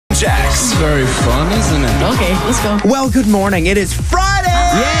It's very fun, isn't it? Okay, let's go. Well, good morning. It is Friday.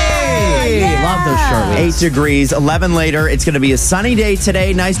 Yay! Yeah. Love those short weeks. 8 degrees, 11 later. It's going to be a sunny day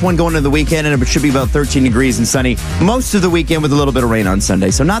today. Nice one going into the weekend, and it should be about 13 degrees and sunny most of the weekend with a little bit of rain on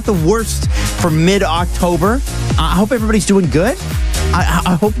Sunday. So not the worst for mid-October. I hope everybody's doing good.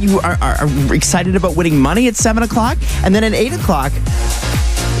 I hope you are excited about winning money at 7 o'clock. And then at 8 o'clock,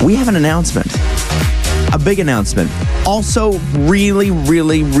 we have an announcement. A big announcement. Also really,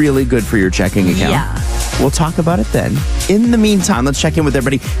 really, really good for your checking account. Yeah. We'll talk about it then. In the meantime, let's check in with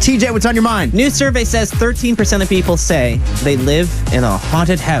everybody. TJ, what's on your mind? New survey says 13% of people say they live in a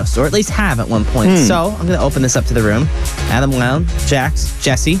haunted house, or at least have at one point. So I'm going to open this up to the room. Adam Wylde, Jax,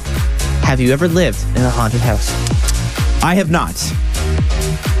 Jesse, have you ever lived in a haunted house? I have not.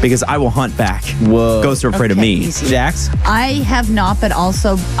 Because I will hunt back. Whoa. Ghosts are afraid of me. easy. Jax? I have not, but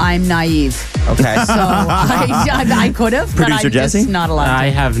also I'm naive. Okay. So I could have, but Producer I'm Jesse? just not allowed I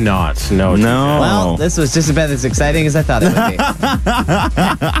to. have not. No. Well, this was just about as exciting as I thought it would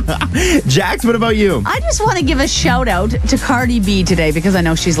be. Jax, what about you? I just want to give a shout out to Cardi B today because I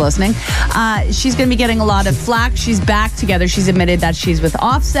know she's listening. She's going to be getting a lot of flack. She's back together. She's admitted that she's with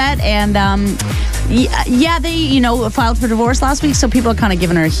Offset, and they filed for divorce last week. So people are kind of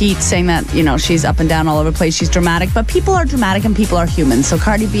giving her heat, saying that she's up and down all over the place. She's dramatic, but people are dramatic and people are human. So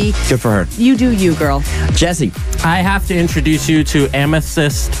Cardi B, Good for her. you do you, girl. Jesse. I have to introduce you to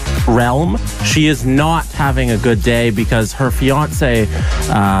Amethyst Realm. She is not having a good day because her fiance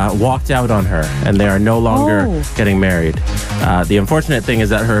walked out on her, and they are no longer getting married. The unfortunate thing is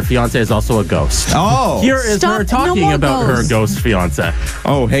that her fiance is also a ghost. Oh. Here is Stop. her No talking more about her ghosts. ghost fiance.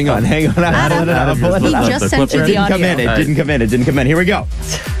 Oh, hang on. Adam, he just sent you the It audio. didn't come in. Here we go.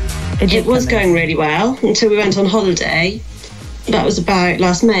 It was going really well until we went on holiday. That was about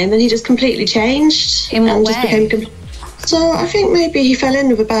last May, and then he just completely changed. In what and just way? became So I think maybe he fell in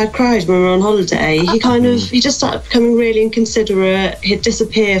with a bad crowd when we were on holiday. He just started becoming really inconsiderate. He'd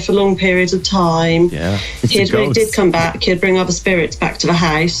disappear for long periods of time. Yeah. When he did come back, he'd bring other spirits back to the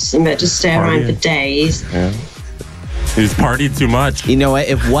house and they'd just stay around for days. Yeah. He's partied too much. You know what?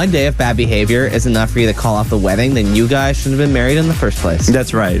 If one day of bad behavior is enough for you to call off the wedding, then you guys shouldn't have been married in the first place.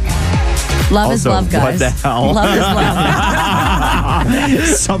 That's right. Love is Also, love, guys. what the hell? Love is love.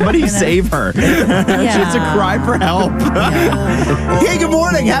 Somebody save her. It's a cry for help. Hey, good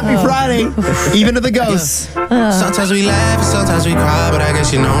morning. Happy Friday. Even to the ghosts. Sometimes we laugh, and sometimes we cry, but I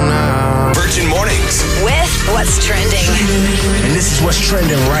guess you know now. Virgin Mornings. With What's Trending. And this is what's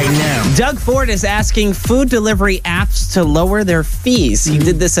trending right now. Doug Ford is asking food delivery apps to lower their fees. He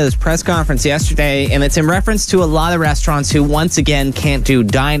did this at his press conference yesterday, and it's in reference to a lot of restaurants who, once again, can't do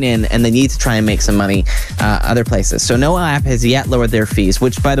dine-in, and they need to try and make some money other places. So no app has yet lowered their fees,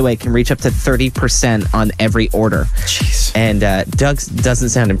 which, by the way, can reach up to 30% on every order. Jeez. And Doug doesn't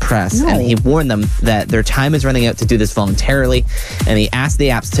sound impressed, and he warned them that their time is running out to do this voluntarily, and he asked the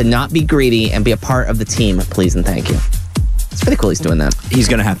apps to not be greedy and be a part of the team, please and thank you. It's pretty cool he's doing that. He's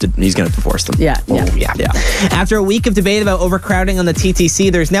gonna have to force them. Yeah. After a week of debate about overcrowding on the TTC,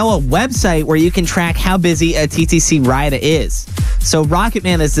 there's now a website where you can track how busy a TTC ride is. So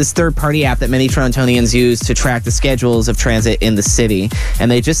Rocketman is this third-party app that many Torontonians use to track the schedules of transit in the city. And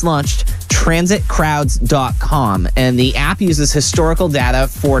they just launched transitcrowds.com. And the app uses historical data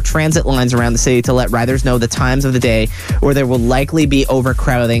for transit lines around the city to let riders know the times of the day where there will likely be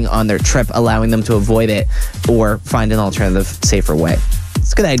overcrowding on their trip, allowing them to avoid it or find an alternative, safer way.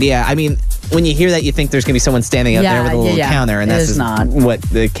 It's a good idea. I mean, when you hear that, you think there's going to be someone standing out there with a little counter, and that's just not what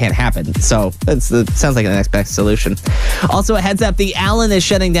can't happen. So it sounds like the next best solution. Also, a heads up, the Allen is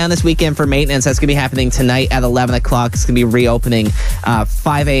shutting down this weekend for maintenance. That's going to be happening tonight at 11 o'clock. It's going to be reopening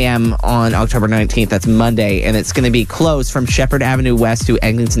 5 a.m. on October 19th. That's Monday, and it's going to be closed from Shepherd Avenue West to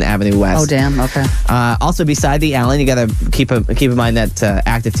Eglinton Avenue West. Oh, damn. Okay. Also, beside the Allen, you got to keep in mind that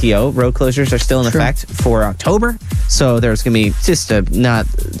active TO road closures are still in effect for October. So there's going to be just a not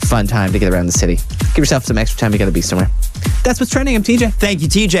fun time to get around the city. Give yourself some extra time. You got to be somewhere. That's what's trending. I'm TJ. Thank you,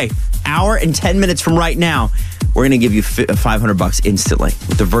 TJ. Hour and 10 minutes from right now, we're going to give you $500 instantly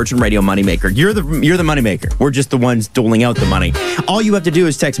with the Virgin Radio Moneymaker. You're the moneymaker. We're just the ones doling out the money. All you have to do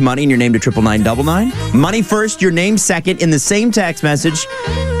is text money and your name to 99999. Money first, your name second in the same text message,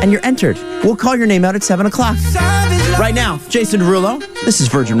 and you're entered. We'll call your name out at 7 o'clock. Right now, Jason Derulo, this is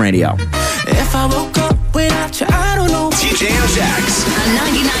Virgin Radio. If I woke up without you, I don't know. TJ and Jax. On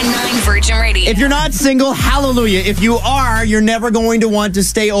 99.9 Virgin Radio. If you're not single, hallelujah. If you are, you're never going to want to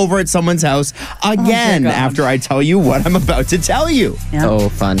stay over at someone's house again after I tell you what I'm about to tell you. Yeah. Oh,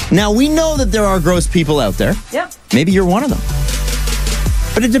 fun. Now, we know that there are gross people out there. Yep. Maybe you're one of them.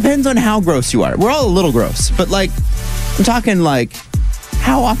 But it depends on how gross you are. We're all a little gross. But, like, I'm talking, like,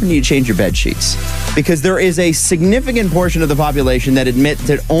 how often do you change your bed sheets? Because there is a significant portion of the population that admit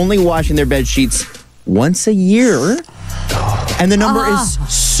to only washing their bed sheets once a year. And the number is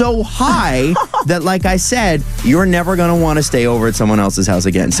so high that, like I said, you're never going to want to stay over at someone else's house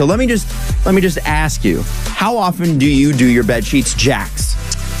again. So let me just ask you, how often do you do your bed sheets, Jax?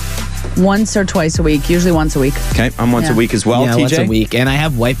 Once or twice a week, usually once a week. Okay, I'm once a week as well, Yeah, TJ? once a week. And I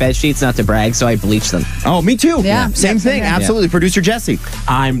have white bed sheets, not to brag, so I bleach them. Oh, me too. Yeah. Same Yeah, thing. same. Absolutely. Producer Jesse.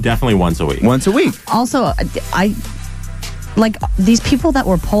 I'm definitely once a week. Once a week. Also, I like these people that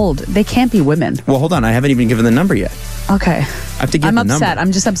were polled, they can't be women. Well, hold on. I haven't even given the number yet. Okay. I have to give I'm the upset. number.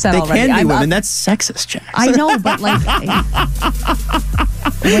 I'm just upset They already. can be I'm women. That's sexist, Jax. I know, but like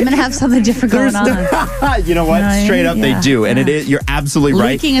women have something different going on. You know what? You know what I Straight mean? up, they Yeah, do. And yeah. it is, you're absolutely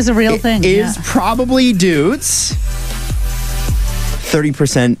right. Leaking is a real thing. It is yeah. probably dudes.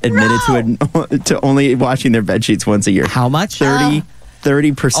 30% admitted to only washing their bed sheets once a year. How much? 30%.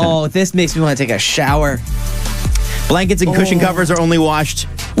 Oh, this makes me want to take a shower. Blankets and cushion covers are only washed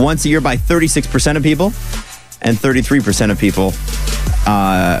once a year by 36% of people and 33% of people,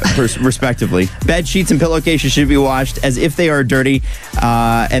 respectively. Bed sheets and pillowcases should be washed as if they are dirty,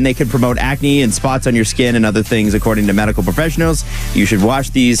 and they could promote acne and spots on your skin and other things, according to medical professionals. You should wash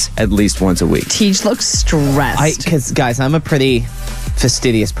these at least once a week. Teach looks stressed. Because, guys, I'm a pretty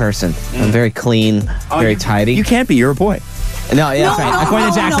fastidious person. I'm very clean, very tidy. You can't be. You're a boy. No, yeah, that's right. no, According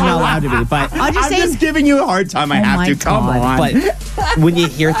no, to Jackson, no. I'm not allowed to be. But I'm just saying. just giving you a hard time. I Oh have my to. Come God. on. But when you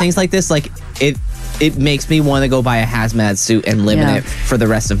hear things like this, like it makes me want to go buy a hazmat suit and live in Yeah. it for the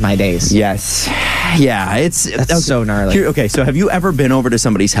rest of my days. Yes. Yeah, That's so gnarly. Okay, so have you ever been over to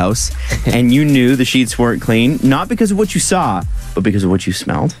somebody's house and you knew the sheets weren't clean, not because of what you saw, but because of what you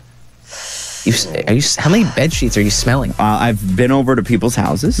smelled? How many bed sheets are you smelling? I've been over to people's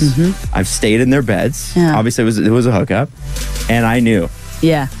houses. I've stayed in their beds. Yeah. Obviously, it was a hookup, and I knew.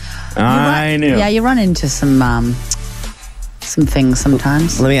 yeah. I knew. Yeah, you run into some things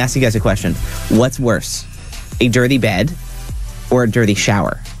sometimes. Let me ask you guys a question. What's worse, a dirty bed or a dirty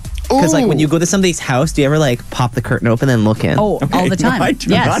shower? Because like when you go to somebody's house, do you ever like pop the curtain open and look in? Oh, all the time. No, I do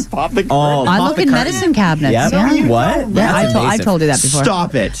yes. not pop the curtain. Oh, I pop look the in curtain. medicine cabinets. Yep. Yeah. What? Yeah, That's I amazing. told you that before.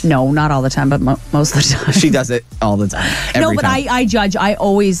 Stop it. No, not all the time, but most of the time. She does it all the time. No, Every but time. I judge. I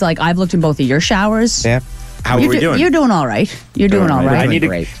always like. I've looked in both of your showers. Yeah. How are we doing? You're doing all right. You're doing all I right. need to.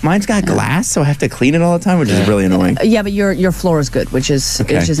 Great. Mine's got glass, so I have to clean it all the time, which is really annoying. Yeah, but your floor is good, which is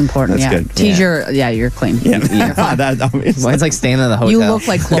important. That's yeah. good. Teacher, you're clean. Yeah, that's obvious. Mine's like staying in the hotel. You look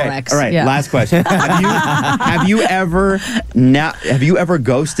like Clorox. All right, Yeah. last question. Have you ever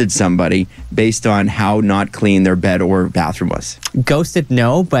ghosted somebody based on how not clean their bed or bathroom was? Ghosted,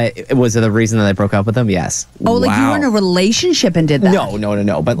 no, but was it the reason that I broke up with them? Yes. Oh, like you were in a relationship and did that?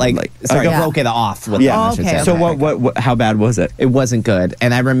 No. But like sorry, okay. I broke it off with Yeah. them, I Oh, should okay, say. So okay. what? How bad was it? It wasn't good.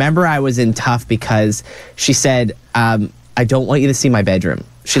 And I remember I was in tough because she said, I don't want you to see my bedroom.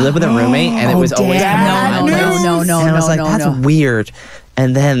 She lived with a roommate and it was always damn. no. No, And I was like, no, that's no. weird.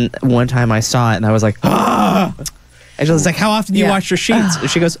 And then one time I saw it and I was like, ah. And she was like, how often do you Yeah. wash your sheets? And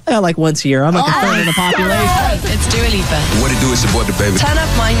she goes, like once a year. I'm like a third of the population. It's Dua Lipa. What it do is support the baby. Turn up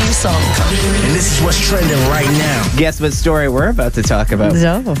my new song. And this is what's trending right now. Guess what story we're about to talk about?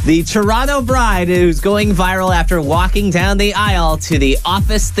 No. The Toronto bride who's going viral after walking down the aisle to the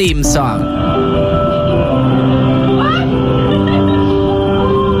Office theme song.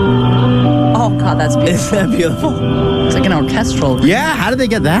 Oh God, that's beautiful. Isn't that beautiful? It's like an orchestral. Yeah, how did they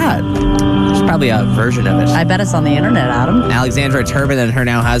get that? There's probably a version of it. I bet it's on the internet, Adam. Alexandra Turbin and her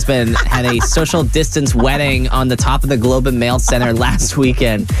now husband had a social distance wedding on the top of the Globe and Mail Center last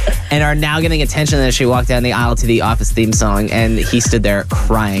weekend and are now getting attention as she walked down the aisle to the Office theme song, and he stood there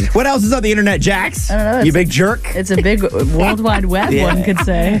crying. What else is on the internet, Jax? I don't know, You it's- big jerk. It's a big World Wide Web, Yeah. one could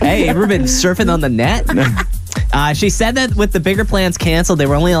say. Hey, ever been surfing on the net? She said that with the bigger plans canceled, they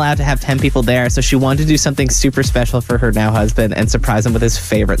were only allowed to have 10 people there, so she wanted to do something super special for her now husband and surprise him with his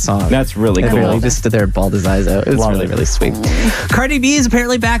favorite song. That's really And cool. he just stood there and bawled his eyes out. It was Love really, it. really sweet. Cardi B is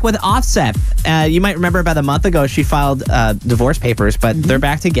apparently back with Offset. You might remember about a month ago she filed divorce papers, but they're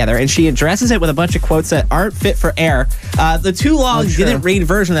back together, and she addresses it with a bunch of quotes that aren't fit for air. The too long didn't read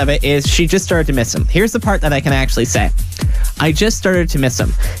version of it is she just started to miss him. Here's the part that I can actually say. I just started to miss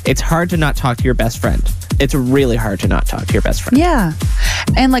him. It's hard to not talk to your best friend. It's really hard to not talk to your best friend. Yeah.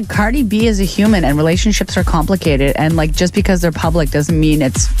 And like Cardi B is a human and relationships are complicated. And like just because they're public doesn't mean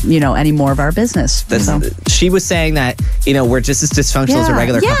it's, any more of our business. So. She was saying that, we're just as dysfunctional as a Yeah,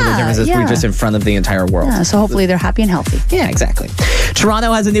 regular couple. The yeah, difference is we yeah. just in front of the entire world. Yeah, so hopefully they're happy and healthy. Yeah, exactly.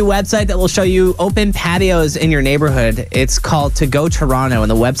 Toronto has a new website that will show you open patios in your neighborhood. It's called To Go Toronto,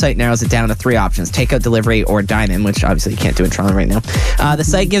 and the website narrows it down to 3 options: takeout, delivery, or dine-in, which obviously you can't do in Toronto right now. The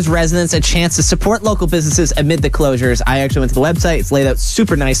site gives residents a chance to support local businesses amid the closures. I actually went to the website. It's laid out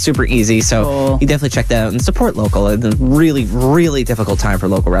super nice, super easy, so you definitely check that out and support local. It's a really, really difficult time for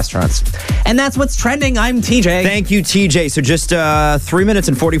local restaurants. And that's what's trending. I'm TJ. Thank you, TJ. So just 3 minutes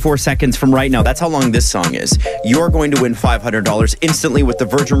and 44 seconds from right now. That's how long this song is. You're going to win $500 instantly with the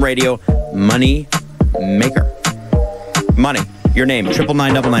Virgin Radio Money Maker. Money. Your name,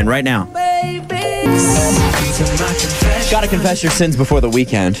 99999 right now. Gotta confess your sins before the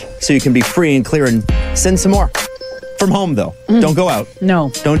weekend so you can be free and clear and sin some more. From home, though. Don't go out.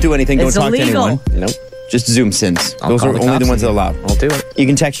 No. Don't do anything. It's Don't talk illegal. to anyone. Nope. Just Zoom sins. Those are only the ones that are allowed. I'll do it. You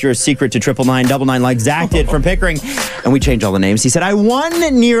can text your secret to 99999 like Zach did from Pickering, and we change all the names. He said, I won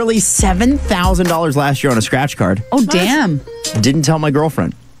nearly $7,000 last year on a scratch card. Oh, damn. Didn't tell my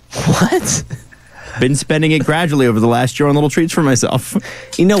girlfriend. What? Been spending it gradually over the last year on little treats for myself.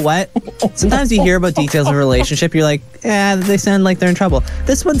 You know what? Sometimes you hear about details of a relationship, you're like, yeah, they sound like they're in trouble.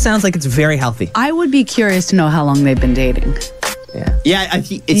 This one sounds like it's very healthy. I would be curious to know how long they've been dating. Yeah,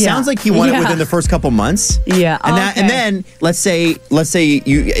 it sounds like he won it within the first couple months. Yeah, and then let's say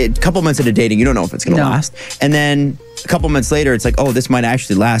you a couple months into dating, you don't know if it's going to last, and then a couple months later, it's like, oh, this might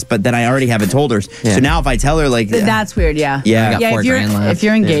actually last, but then I already haven't told her. So now if I tell her, like, that's weird. Yeah. Yeah. I got $4,000 left. If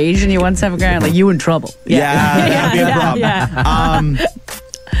you're engaged and you won $7,000, like you in trouble. That'd be a problem.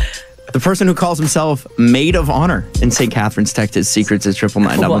 The person who calls himself Maid of Honor in St. Catharines texted his secrets is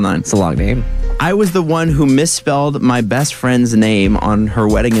 99999. It's a long name. I was the one who misspelled my best friend's name on her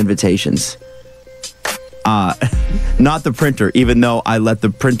wedding invitations. Not the printer, even though I let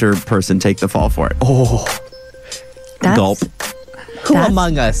the printer person take the fall for it. Gulp. Who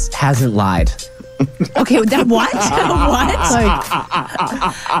among us hasn't lied? Okay, that what? What? Like,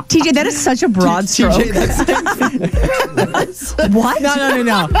 TJ, that is such a broad stroke. What?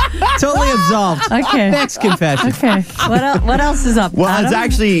 No. Totally absolved. Okay. Next confession. Okay. What else is up? Well, Adam? it's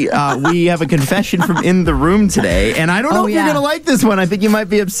actually, we have a confession from in the room today, and I don't know if you're going to like this one. I think you might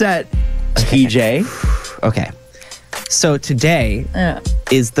be upset. TJ. Okay. So today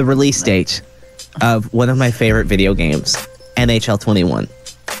is the release date of one of my favorite video games, NHL 21.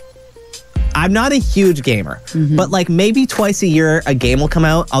 I'm not a huge gamer, but like maybe twice a year a game will come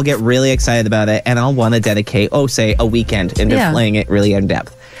out. I'll get really excited about it, and I'll want to dedicate, say, a weekend into playing it really in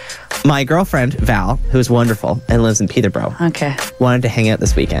depth. My girlfriend, Val, who's wonderful and lives in Peterborough, wanted to hang out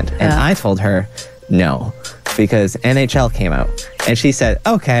this weekend. And I told her no, because NHL came out. And she said,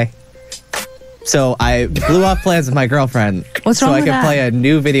 okay. So I blew off plans with my girlfriend so I could play a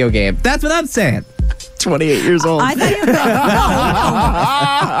new video game. That's what I'm saying. 28 years old. I thought you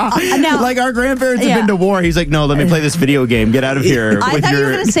were now, like our grandparents have been to war. He's like, no, let me play this video game. Get out of here. I thought you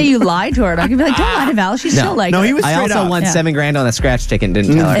were going to say you lied to her. I could be like, don't lie to Val. She's still like. No, he was. I also won $7,000 on a scratch ticket and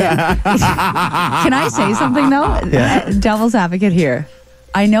didn't tell her. Can I say something though? Devil's advocate here.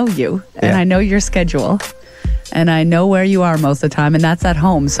 I know you, and I know your schedule. And I know where you are most of the time, and that's at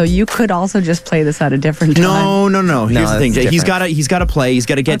home. So you could also just play this at a different time. No. Here's the thing. He's got to play. He's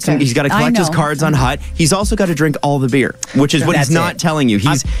got to get some. He's got to collect his cards on Hut. He's also got to drink all the beer, which is what he's not telling you.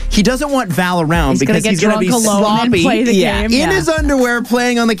 He doesn't want Val around because he's going to be sloppy in his underwear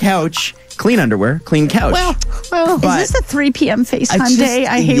playing on the couch. Clean underwear, clean couch. Well, is this a 3 p.m. FaceTime day?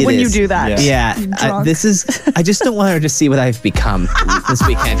 I hate when you do that. Yeah. I just don't want her to see what I've become this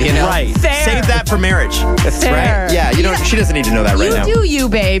weekend, you know? Right. Fair. Save that for marriage. Fair. Right? Yeah, she doesn't need to know that right now. You do you,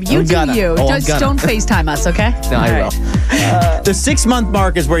 babe. You do you. Just don't FaceTime us, okay? No, I will. The 6-month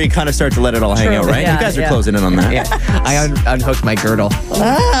mark is where you kind of start to let it all hang out, right? Yeah, you guys are closing in on that. Yeah. I unhooked my girdle.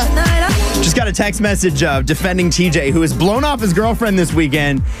 Just got a text message defending TJ, who has blown off his girlfriend this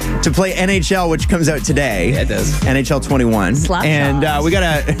weekend to play NHL, which comes out today. Yeah, it does. NHL 21. And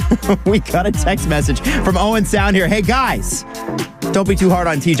we got a text message from Owen Sound here. Hey, guys, don't be too hard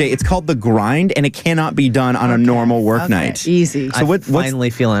on TJ. It's called The Grind, and it cannot be done on a normal work night. Easy. So I finally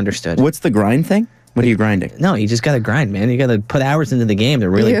feel understood. What's the grind thing? What are you grinding? No, you just got to grind, man. You got to put hours into the game to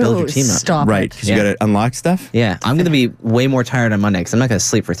really build your team up. Stop right, because you got to unlock stuff? Yeah, I'm going to be way more tired on Monday because I'm not going to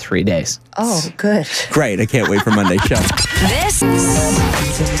sleep for 3 days. Oh, good. Great, I can't wait for Monday's show. This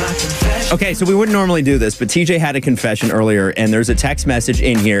Okay, so we wouldn't normally do this, but TJ had a confession earlier, and there's a text message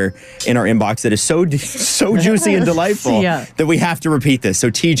in here in our inbox that is so juicy and delightful that we have to repeat this. So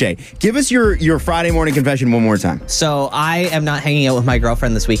TJ, give us your Friday morning confession one more time. So I am not hanging out with my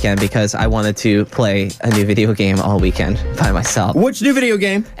girlfriend this weekend because I wanted to play a new video game all weekend by myself. Which new video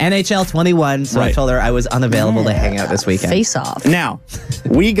game? NHL 21. So I told her I was unavailable to hang out this weekend. Face off. Now,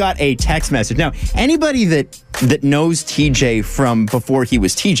 we got a text message. Now, anybody that knows TJ from before he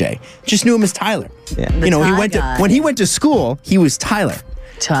was TJ just knew him as Tyler. Yeah. You know, when he went to school, he was Tyler.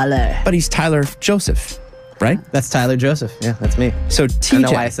 But he's Tyler Joseph, right? That's Tyler Joseph. Yeah, that's me. So TJ. I don't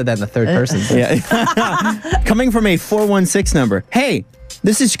know why I said that in the third person. Yeah. Coming from a 416 number. Hey,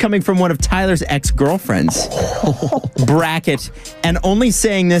 this is coming from one of Tyler's ex-girlfriends. Bracket. And only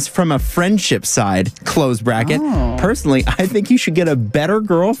saying this from a friendship side, close bracket. Personally, I think you should get a better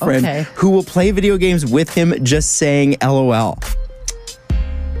girlfriend who will play video games with him just saying LOL.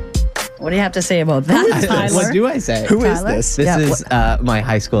 What do you have to say about that, Tyler? What do I say? Who is this? This is my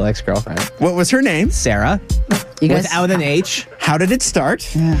high school ex-girlfriend. What was her name? Sarah. You guys, without an H. How did it start?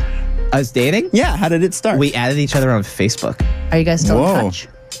 Us dating? Yeah, how did it start? We added each other on Facebook. are you guys still in touch?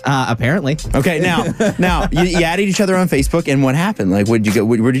 Apparently. Okay, now you added each other on Facebook, and what happened? Like, where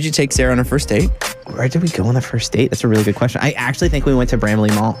did you take Sarah on her first date? Where did we go on the first date? That's a really good question. I actually think we went to Bramley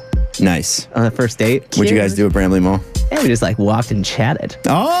Mall Nice. on the first date. What'd you guys do at Bramley Mall? Yeah, we just like walked and chatted.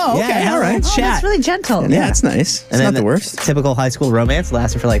 Oh, okay, Yeah, all right. Oh, that's really gentle. Yeah, it's nice. It's And not then the worst. Typical high school romance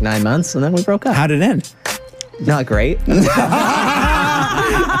lasted for like 9 months, and then we broke up. How did it end? Not great.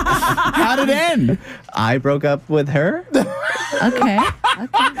 How did it end? I broke up with her. Okay.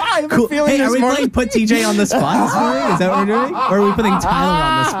 I have a feeling Hey, this are we morning. playing put TJ on the spot this morning? Is that what we're doing? Or are we putting Tyler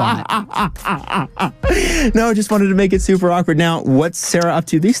on the spot? No, just wanted to make it super awkward. Now, what's Sarah up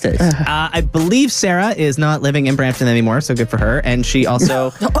to these days? I believe Sarah is not living in Brampton anymore, so good for her. And she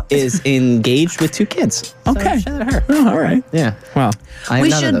also is engaged with 2 kids. So Okay. shout out to her. Oh, all right. Yeah. Well, I am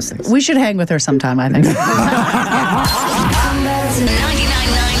none of those things. We should hang with her sometime, I think. 99.9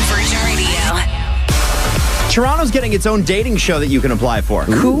 Virgin Radio. Toronto's getting its own dating show that you can apply for.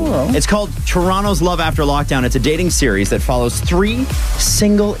 Cool. It's called Toronto's Love After Lockdown. It's a dating series that follows 3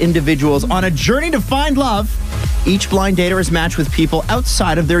 single individuals on a journey to find love. Each blind dater is matched with people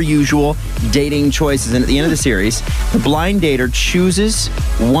outside of their usual dating choices. And at the end of the series, the blind dater chooses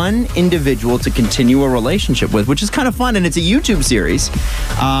one individual to continue a relationship with, which is kind of fun. And it's a YouTube series,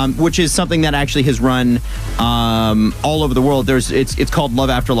 which is something that actually has run all over the world. It's called Love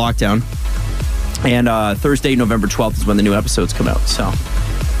After Lockdown. And Thursday, November 12th is when the new episodes come out. So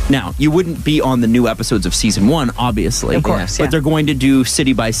now, you wouldn't be on the new episodes of season 1, obviously. Of course, But they're going to do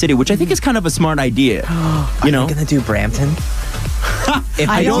city by city, which I think is kind of a smart idea. Are you going to do Brampton? If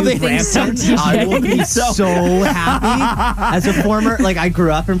I they don't do think so, Brampton, I will be so. so happy. As a former, I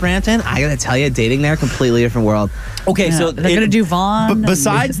grew up in Brampton. I gotta tell you, dating there, completely different world. Okay, so they're going to do Vaughn.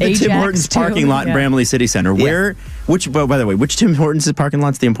 besides the and Tim Ajax, Hortons too. parking lot in Yeah. Bramley City Center, by the way, which Tim Hortons parking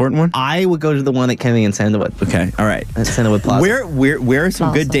lot's the important one? I would go to the one at Kennedy and Sandalwood. Okay, all right. At Sandalwood Plaza. Where are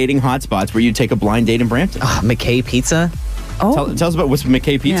some good dating hotspots where you take a blind date in Brampton? McKay Pizza. Oh, Tell us about what's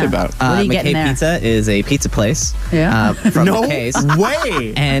McKay Pizza Yeah. about. What are you getting McKay there? Pizza is a pizza place. Yeah. From No McKay's.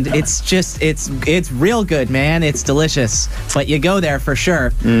 way. And it's real good, man. It's delicious. But you go there for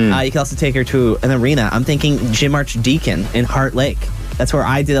sure. You can also take her to an arena. I'm thinking Jim Archdeacon in Heart Lake. That's where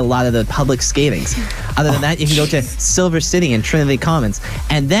I did a lot of the public skatings. Other than that, you can go to Silver City and Trinity Commons.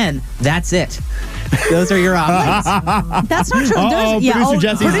 And then that's it. Those are your options. that's not true.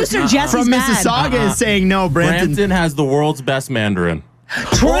 There's- producer Jesse's from mad. Mississauga is saying no. Brampton has the world's best Mandarin.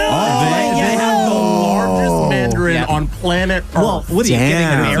 True. They have the largest Mandarin on planet Earth. Well, what are you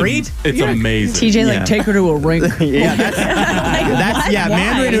getting married? It's amazing. TJ, take her to a rink. Yeah,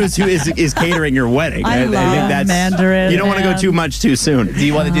 Mandarin is catering your wedding. I love Mandarin, You don't want to go man. too much too soon. Do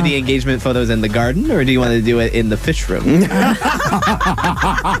you want to do the engagement photos in the garden, or do you want to do it in the fish room?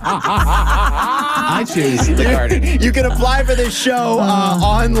 I choose the garden. You can apply for this show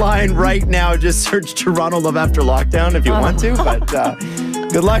online right now. Just search Toronto Love After Lockdown if you want to. But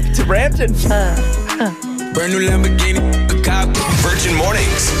good luck to Brampton. Brand new Lamborghini, a cop. Virgin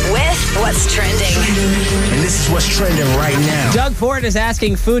Mornings. With What's Trending. And this is what's trending right now. Doug Ford is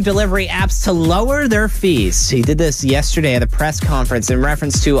asking food delivery apps to lower their fees. He did this yesterday at a press conference in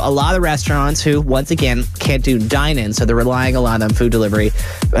reference to a lot of restaurants who, once again, can't do dine-in, so they're relying a lot on food delivery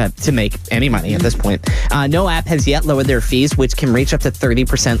to make any money at this point. No app has yet lowered their fees, which can reach up to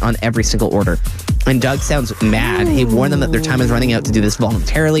 30% on every single order. And Doug sounds mad. He warned them that their time is running out to do this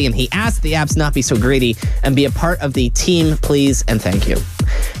voluntarily, and he asked the apps not be so greedy and be a part of the team, please, and thank you.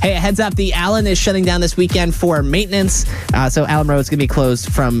 Hey, heads up, the Allen is shutting down this weekend for maintenance. So Allen Road is going to be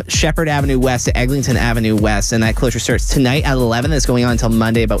closed from Shepherd Avenue West to Eglinton Avenue West, and that closure starts tonight at 11. It's going on until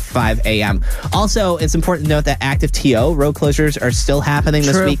Monday about 5 a.m. Also, it's important to note that active TO road closures are still happening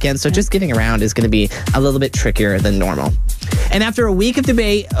this weekend, so just getting around is going to be a little bit trickier than normal. And after a week of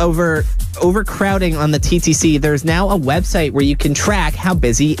debate over overcrowding on the TTC, there's now a website where you can track how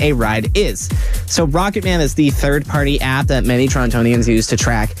busy a ride is. So Rocketman is the third-party app that many Torontonians use to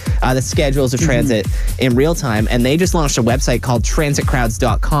track the schedules of transit in real time, and they just launched a website called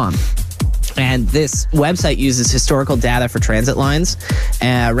transitcrowds.com. And this website uses historical data for transit lines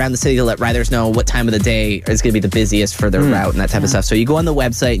around the city to let riders know what time of the day is going to be the busiest for their route and that type of stuff. So you go on the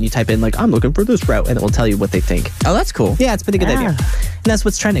website and you type in, like, I'm looking for this route, and it will tell you what they think. Oh, that's cool. Yeah, it's a pretty good idea. And that's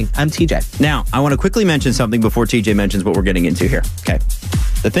what's trending. I'm TJ. Now, I want to quickly mention something before TJ mentions what we're getting into here. Okay.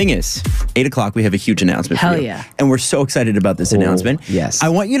 The thing is, 8 o'clock, we have a huge announcement for you. Hell yeah. And we're so excited about this announcement. Yes. I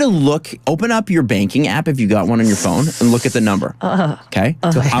want you to open up your banking app if you got one on your phone and look at the number. Okay?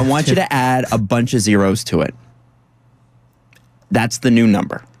 I want you to add a bunch of zeros to it. That's the new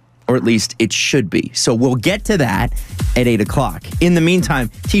number. Or at least it should be. So we'll get to that at 8 o'clock. In the meantime,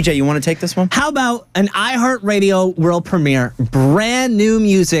 TJ, you want to take this one? How about an iHeartRadio world premiere, brand new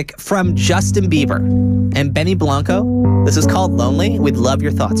music from Justin Bieber and Benny Blanco? This is called Lonely. We'd love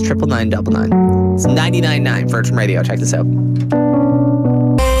your thoughts. 99999. It's 99.9 Virgin Radio. Check this out.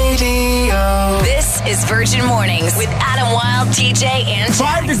 This is Virgin Mornings with Adam Wylde, TJ, and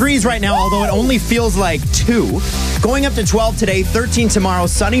 5 degrees right now, although it only feels like 2. Going up to 12 today, 13 tomorrow,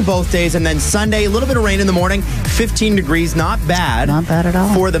 sunny both days, and then Sunday, a little bit of rain in the morning, 15 degrees, not bad. Not bad at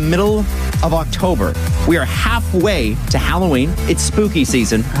all. For the middle of October. We are halfway to Halloween. It's spooky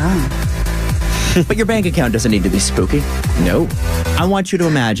season. But your bank account doesn't need to be spooky. No. I want you to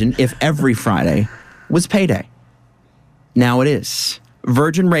imagine if every Friday was payday. Now it is.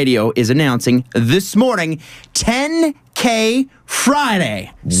 Virgin Radio is announcing this morning 10K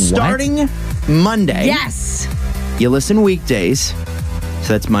Friday. Starting Monday. Yes. You listen weekdays.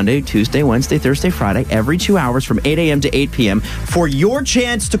 So that's Monday, Tuesday, Wednesday, Thursday, Friday, every 2 hours from 8 a.m. to 8 p.m. for your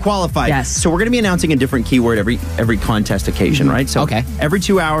chance to qualify. Yes. So we're going to be announcing a different keyword every contest occasion, right? So every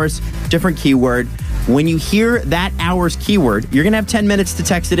 2 hours, different keyword. When you hear that hour's keyword, you're going to have 10 minutes to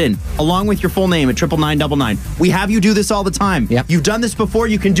text it in, along with your full name at 99999. We have you do this all the time. Yep. You've done this before.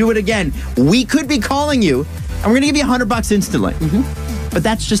 You can do it again. We could be calling you, and we're going to give you $100 instantly. But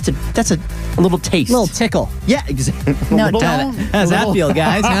that's a little taste. Little tickle. Yeah, exactly. No, don't. How does that feel,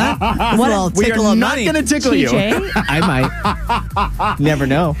 guys? Huh? What? A little We tickle are of not money. going to tickle you. TJ, I might. Never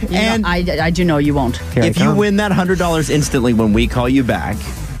know. And I do know you won't. if you win that $100 instantly when we call you back,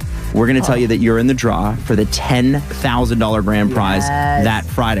 we're going to tell you that you're in the draw for the $10,000 grand prize that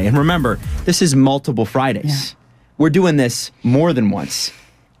Friday. And remember, this is multiple Fridays. We're doing this more than once.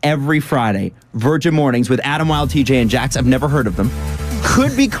 Every Friday, Virgin Mornings with Adam Wylde, TJ, and Jax. I've never heard of them.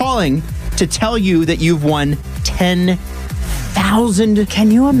 Could be calling to tell you that you've won $10,000. Can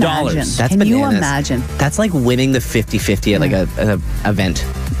you imagine? That's Can bananas. you imagine? That's like winning the 50-50 at like an event.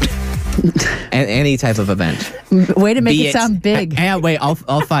 Any type of event. Way to make Be it sound big. Wait,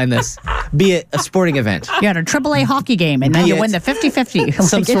 I'll find this. Be it a sporting event. You had a AAA hockey game, and then you Be win it the 50-50.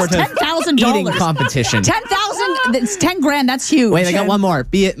 Some Like, sort it's of $10,000. eating competition. 10,000. It's 10 grand. That's huge. Wait, I got one more.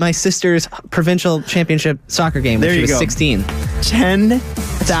 Be it my sister's provincial championship soccer game when There she you was go. 16.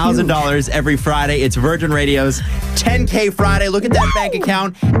 $10,000 every Friday. It's Virgin Radio's 10K Friday. Look at that bank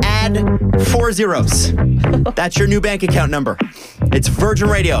account. Add 4 zeros. That's your new bank account number. It's Virgin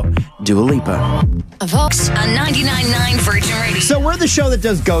Radio. Dua Lipa. Folks on 99.9 Virgin Radio. So we're the show that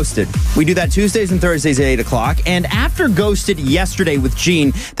does Ghosted. We do that Tuesdays and Thursdays at 8 o'clock. And after Ghosted yesterday with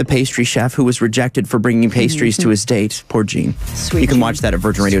Gene, the pastry chef who was rejected for bringing pastries to his date. Poor Gene. You can watch that at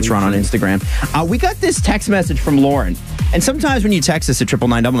Virgin Radio Toronto on Instagram. We got this text message from Lauren. And sometimes when you text us at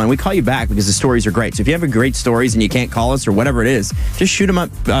 99999, we call you back because the stories are great. So if you have great stories and you can't call us or whatever it is, just shoot them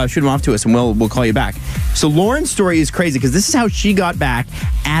off to us and we'll call you back. So Lauren's story is crazy because this is how she got back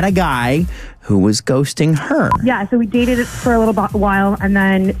at a guy who was ghosting her. Yeah, so we dated for a little while, and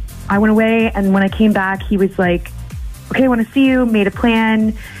then I went away, and when I came back, he was like, okay, I want to see you, made a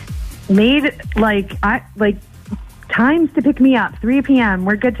plan, made, times to pick me up, 3 p.m.,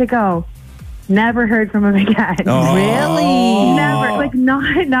 we're good to go. Never heard from him again. Oh. Really? Never,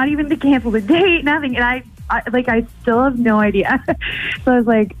 not even to cancel the date, nothing, and I still have no idea. So I was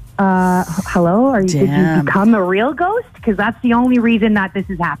like, hello? Did you become a real ghost? Because that's the only reason that this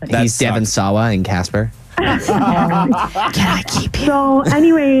is happening. He's Devon Sawa and Casper. Can I keep you? So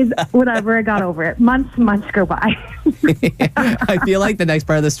anyways, whatever, I got over it. Months go by. I feel like the next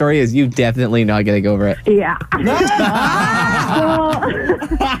part of the story is you definitely not getting over it. Yeah.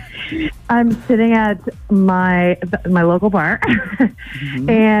 I'm sitting at my local bar,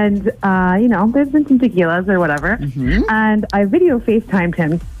 and there's been some tequilas or whatever, and I video FaceTimed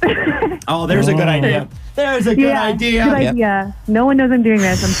him. Oh, there's a good idea. There's a good idea. Good idea. No one knows I'm doing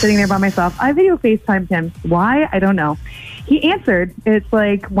this. I'm sitting there by myself. I video FaceTimed him. Why? I don't know. He answered. It's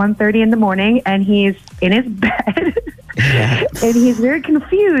like 1:30 in the morning, and he's in his bed, and he's very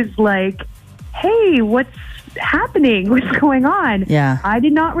confused. Like, hey, what's happening? What's going on? Yeah. I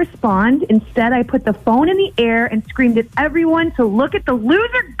did not respond. Instead, I put the phone in the air and screamed at everyone to look at the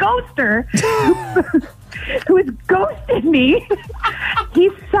loser ghoster who has ghosted me. He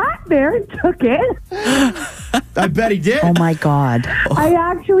sat there and took it. I bet he did. Oh my God. I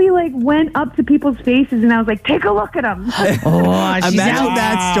actually went up to people's faces and I was like, take a look at them. Imagine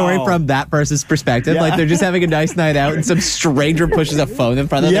that story from that person's perspective. Like they're just having a nice night out and some stranger pushes a phone in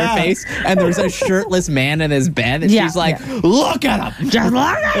front of their face and there's a shirtless man in his bed and she's like, look at him. Just look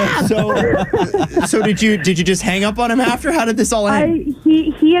at him. So did you just hang up on him after? How did this all end?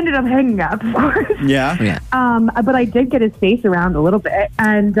 He ended up hanging up, of course. Yeah. But I did get his face around a little bit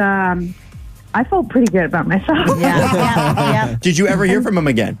and I felt pretty good about myself. Yeah. Did you ever hear from him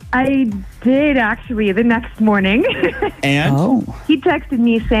again? I did, actually, the next morning. And? He texted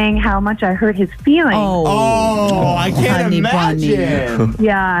me saying how much I hurt his feelings. Oh, I can't imagine.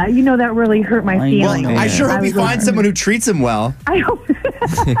 Yeah, that really hurt my feelings. Well, I sure hope you find someone who treats him well. I hope.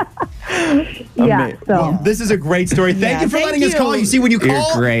 Yeah, so. Well, this is a great story. Thank you for letting us call. You see, when you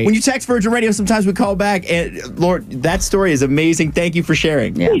call, when you text Virgin Radio, sometimes we call back. And Lord, that story is amazing. Thank you for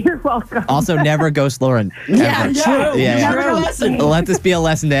sharing. Yeah. You're welcome. Also, never ghost Lauren. Yeah, Ever. true. Yeah. Lesson. Let this be a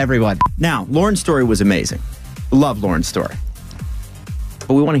lesson to everyone. Now, Lauren's story was amazing. Love Lauren's story.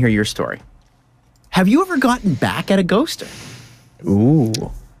 But we want to hear your story. Have you ever gotten back at a ghoster? Ooh.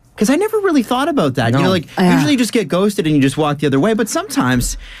 Because I never really thought about that. No. Usually you just get ghosted and you just walk the other way. But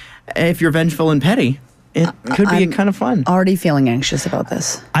sometimes, if you're vengeful and petty, it could be kind of fun. Already feeling anxious about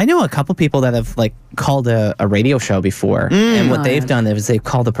this. I know a couple people that have called a radio show before, and what they've done is they've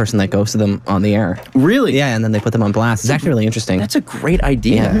called the person that ghosted them on the air. Really? Yeah, and then they put them on blast. It's actually really interesting. That's a great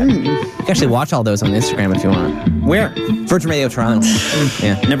idea. Yeah. You can actually watch all those on Instagram if you want. Where? Virgin Radio Toronto.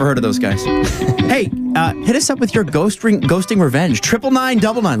 Yeah. Never heard of those guys. Hey, hit us up with your ghosting revenge.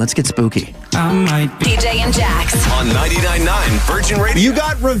 99999. Let's get spooky. DJ and Jax. On 99.9 Virgin Radio. You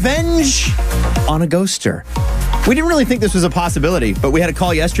got revenge on a ghoster. We didn't really think this was a possibility, but we had a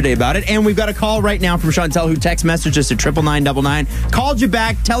call yesterday about it, and we've got a call right now from Chantel who text messaged us at 99999. Called you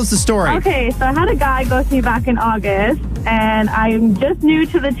back. Tell us the story. Okay, so I had a guy ghost me back in August, and I'm just new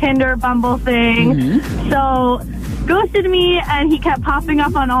to the Tinder Bumble thing. So ghosted me, and he kept popping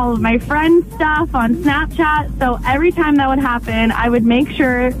up on all of my friends' stuff on Snapchat. So every time that would happen, I would make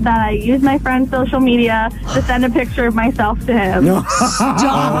sure that I used my friend's social media to send a picture of myself to him.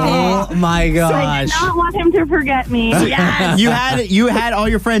 Stop Oh my I gosh. did not want him to forget me. You had all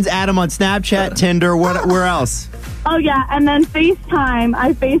your friends add him on Snapchat, Tinder, where else? Oh, yeah, and then FaceTime.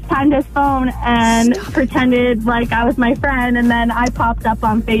 I FaceTimed his phone and pretended like I was my friend, and then I popped up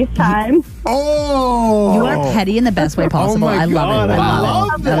on FaceTime. Oh! You are petty in the best way possible. I love it.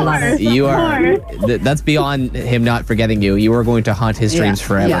 I love it. You are. That's beyond him not forgetting you. You are going to haunt his dreams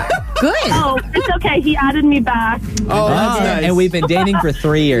forever. Yeah. Good. Oh, it's okay. He added me back. Oh, that's nice. And we've been dating for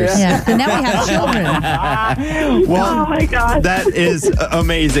 3 years. Yeah. And now we have children. Well, Oh, my God. that is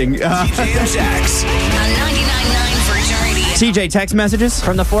amazing. DJ and Jax. On 99.9 Virgin Radio. TJ, text messages?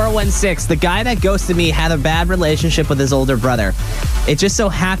 From the 416, the guy that ghosted me had a bad relationship with his older brother. It just so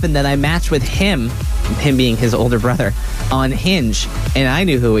happened that I matched with him being his older brother, on Hinge, and I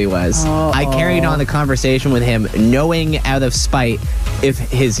knew who he was. I carried on the conversation with him, knowing out of spite if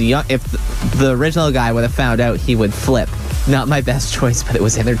the original guy would have found out, he would flip. Not my best choice, but it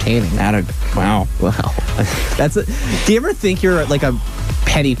was entertaining. Wow. Do you ever think you're like a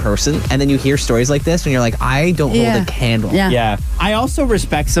petty person, and then you hear stories like this, and you're like, I don't hold a candle. Yeah. I also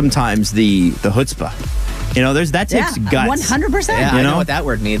respect sometimes the chutzpah. That takes guts. 100%. Yeah, I know what that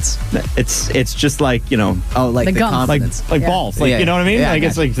word means. It's just like, like The the gum. confidence. like balls. Like, Yeah. you know what I mean? Yeah, Like, yeah.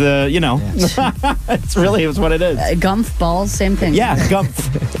 it's like it's really is what it is. Gumph balls, same thing. Yeah,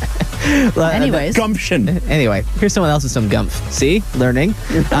 Anyways. gumption. Anyway, here's someone else with some gumph. See? Learning.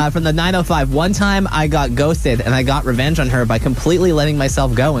 From the 905, one time I got ghosted and I got revenge on her by completely letting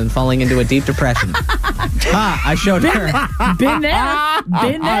myself go and falling into a deep depression. I showed her. Been there.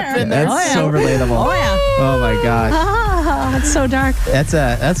 Been there. That's so relatable. Oh, yeah. Oh my gosh. That's so dark.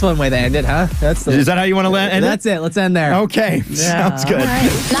 That's one way to end it, huh? Is that how you want to end it? That's it. Let's end there. Okay. Sounds good.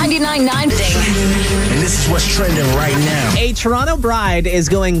 99.9 And this is what's trending right now. A Toronto bride is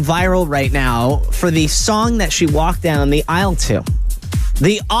going viral right now for the song that she walked down the aisle to.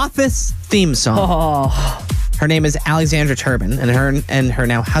 The Office theme song. Oh. Her name is Alexandra Turbin, and her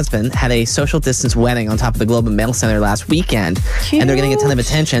now husband had a social distance wedding on top of the Globe and Mail Center last weekend. Cute. And they're getting a ton of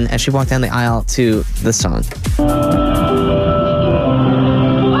attention as she walked down the aisle to the song. Oh.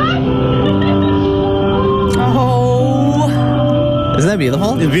 Isn't that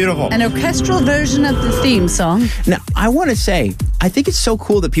beautiful? It's beautiful. An orchestral version of the theme song. Now, I want to say, I think it's so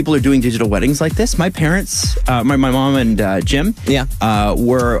cool that people are doing digital weddings like this. My parents, my mom and Jim,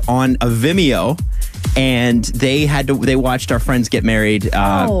 were on a Vimeo, and they watched our friends get married.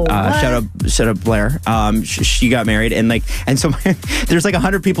 Shout out Blair. She got married, and so there's like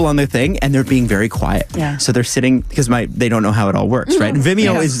 100 people on the thing, and they're being very quiet. Yeah. So they're sitting because they don't know how it all works, right? And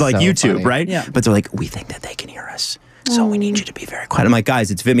Vimeo is like So YouTube, funny. right? Yeah. But they're like, we think that they can hear us. So we need you to be very quiet. I'm like, guys,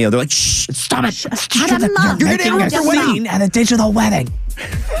 it's Vimeo. They're like, shh, stop it. You're going to interrupt your wedding. At a digital wedding.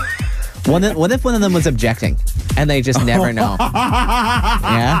 What if one of them was objecting and they just never know?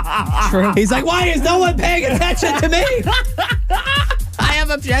 Yeah? True. He's like, why is no one paying attention to me? I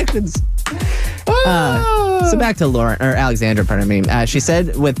have objections. So back to Alexandra, pardon me. She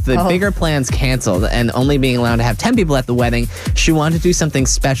said with the bigger plans canceled and only being allowed to have 10 people at the wedding, she wanted to do something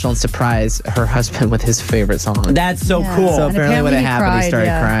special and surprise her husband with his favorite song. That's so cool. So And apparently when it he happened, he cried,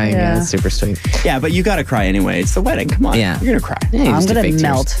 started crying. yeah. Yeah, it's super sweet. Yeah, but you got to cry anyway. It's the wedding. Come on. Yeah. You're going to cry. Yeah, I'm just going fake to tears.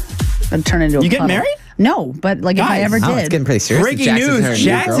 melt and turn into a You getting puddle. married? No, but like if I ever Oh, it's did. getting pretty serious. Breaking Jax is her news. new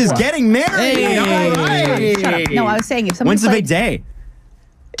Jax is girlfriend. getting married. Hey. All right. Shut up. No, I was saying if somebody When's the big day?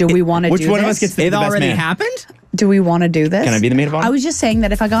 do we want to do Which one of us this? gets the It best already man? happened? Do we want to do this? Can I be the maid of honor? I was just saying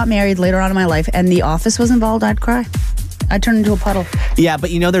that if I got married later on in my life and The Office was involved, I'd cry. I'd turn into a puddle. Yeah, but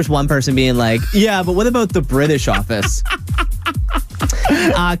there's one person being like, yeah, but what about the British Office?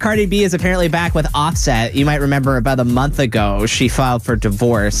 Cardi B is apparently back with Offset. You might remember about a month ago, she filed for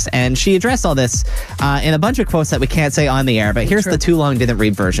divorce, and she addressed all this in a bunch of quotes that we can't say on the air, but here's the too long didn't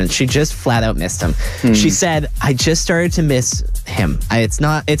read version. She just flat out missed him. She said, I just started to miss him.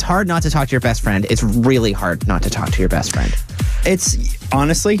 It's hard not to talk to your best friend. It's really hard not to talk to your best friend. It's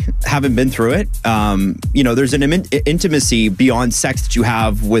honestly, having been through it, there's an intimacy beyond sex that you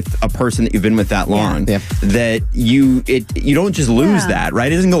have with a person that you've been with that long. Yeah. That you don't just lose that,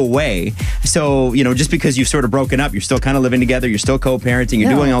 right? It doesn't go away. So just because you've sort of broken up, you're still kind of living together, you're still co-parenting,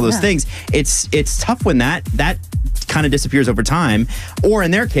 you're doing all those things. It's tough when that kind of disappears over time. Or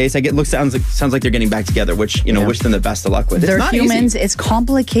in their case, sounds like they're getting back together, which wish them the best of luck with. They're it's not humans. easy. It's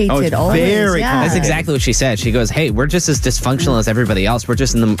complicated. Oh, it's always. very That's exactly what she said. She goes, hey, we're just as dysfunctional as everybody else. We're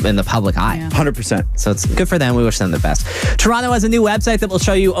just in the public eye. 100%. So it's good for them. We wish them the best. Toronto has a new website that will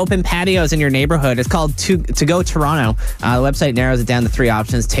show you open patios in your neighborhood. It's called To Go Toronto. The website narrows it down to 3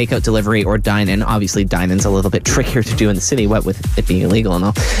 options: takeout, delivery, or dine-in. Obviously, dine-in's a little bit trickier to do in the city, what with it being illegal and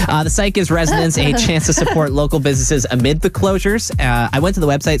all. The site gives residents a chance to support local businesses amid the closures. I went to the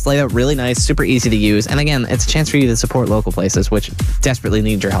website. It's laid out really nice, super easy to use. And again, it's a chance for you to support local places, which desperately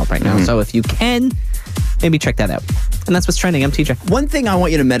need your help right now. So if you can, maybe check that out. And that's what's trending. I'm TJ. One thing I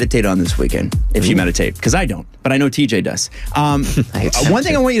want you to meditate on this weekend, if you meditate, because I don't, but I know TJ does. One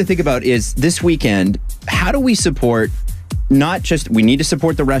thing I want you to think about is this weekend, how do we support, not just, we need to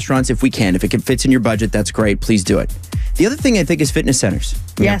support the restaurants if we can. If it fits in your budget, that's great. Please do it. The other thing I think is fitness centers.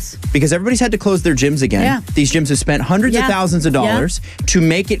 Yes. Because everybody's had to close their gyms again. Yeah. These gyms have spent hundreds of thousands of dollars to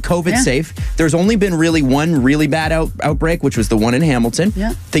make it COVID safe. There's only been really one really bad outbreak, which was the one in Hamilton.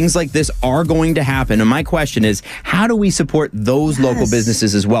 Yeah. Things like this are going to happen. And my question is, how do we support those local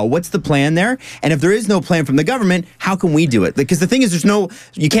businesses as well? What's the plan there? And if there is no plan from the government, how can we do it? Because the thing is,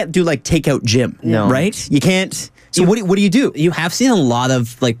 you can't do like takeout gym, right? You can't. So what do you do? You have seen a lot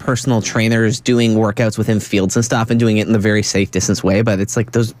of like personal trainers doing workouts within fields and stuff and doing it in a very safe distance way, but it's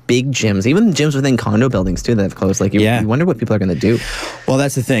like those big gyms, even gyms within condo buildings too that have closed. Like you wonder what people are going to do. Well,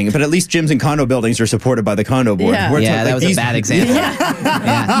 that's the thing. But at least gyms and condo buildings are supported by the condo board. Yeah, that was a bad example.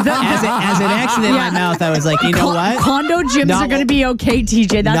 As an accident in my mouth, I was like, you know what? Condo gyms are going to be okay,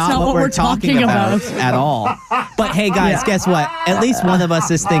 TJ. That's not what we're talking about at all. But hey, guys, guess what? At least one of us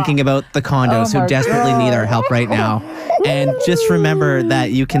is thinking about the condos who desperately need our help right now. And just remember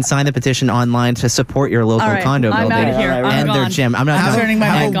that you can sign the petition online to support your local condo building and their gym. I'm not have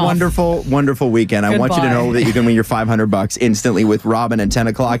a wonderful, wonderful weekend. I want you to know that you can win your $500 instantly with Robin at 10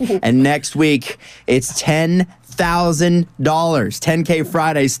 o'clock. And next week, it's $10,000. 10K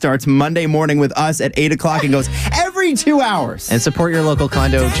Friday starts Monday morning with us at 8 o'clock and goes every 2 hours. And support your local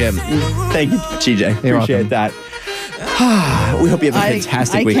condo gym. Thank you, TJ. Appreciate that. We hope you have a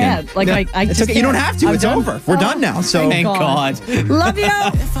fantastic weekend. I can't. It's okay. You don't have to. It's over. We're done now. So Thank God. Love you.